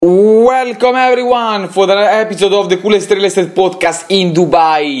Welcome everyone for the episode of the coolest real estate podcast in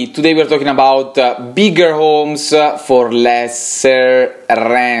Dubai. Today we're talking about bigger homes for lesser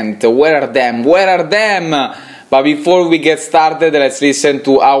rent. Where are them? But before we get started, let's listen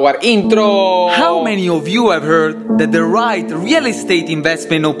to our intro. How many of you have heard that the right real estate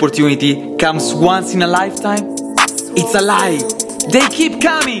investment opportunity comes once in a lifetime? It's a lie. They keep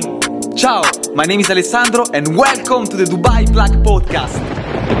coming. Ciao, my name is Alessandro and welcome to the Dubai Black Podcast.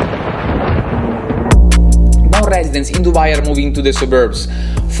 More residents in Dubai are moving to the suburbs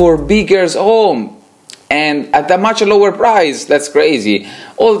for bigger home and at a much lower price. That's crazy.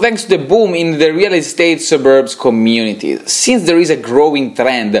 All thanks to the boom in the real estate suburbs community. Since there is a growing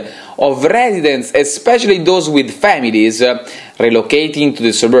trend of residents, especially those with families, relocating to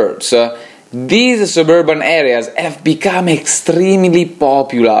the suburbs, these suburban areas have become extremely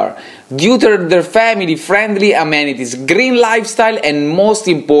popular due to their family-friendly amenities, green lifestyle, and most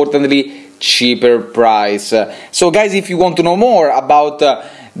importantly, cheaper price. So guys, if you want to know more about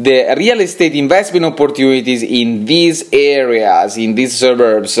the real estate investment opportunities in these areas, in these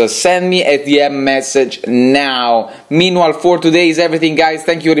suburbs, send me a DM message now. Meanwhile, for today is everything, guys.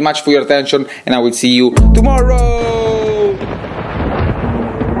 Thank you very much for your attention, and I will see you tomorrow.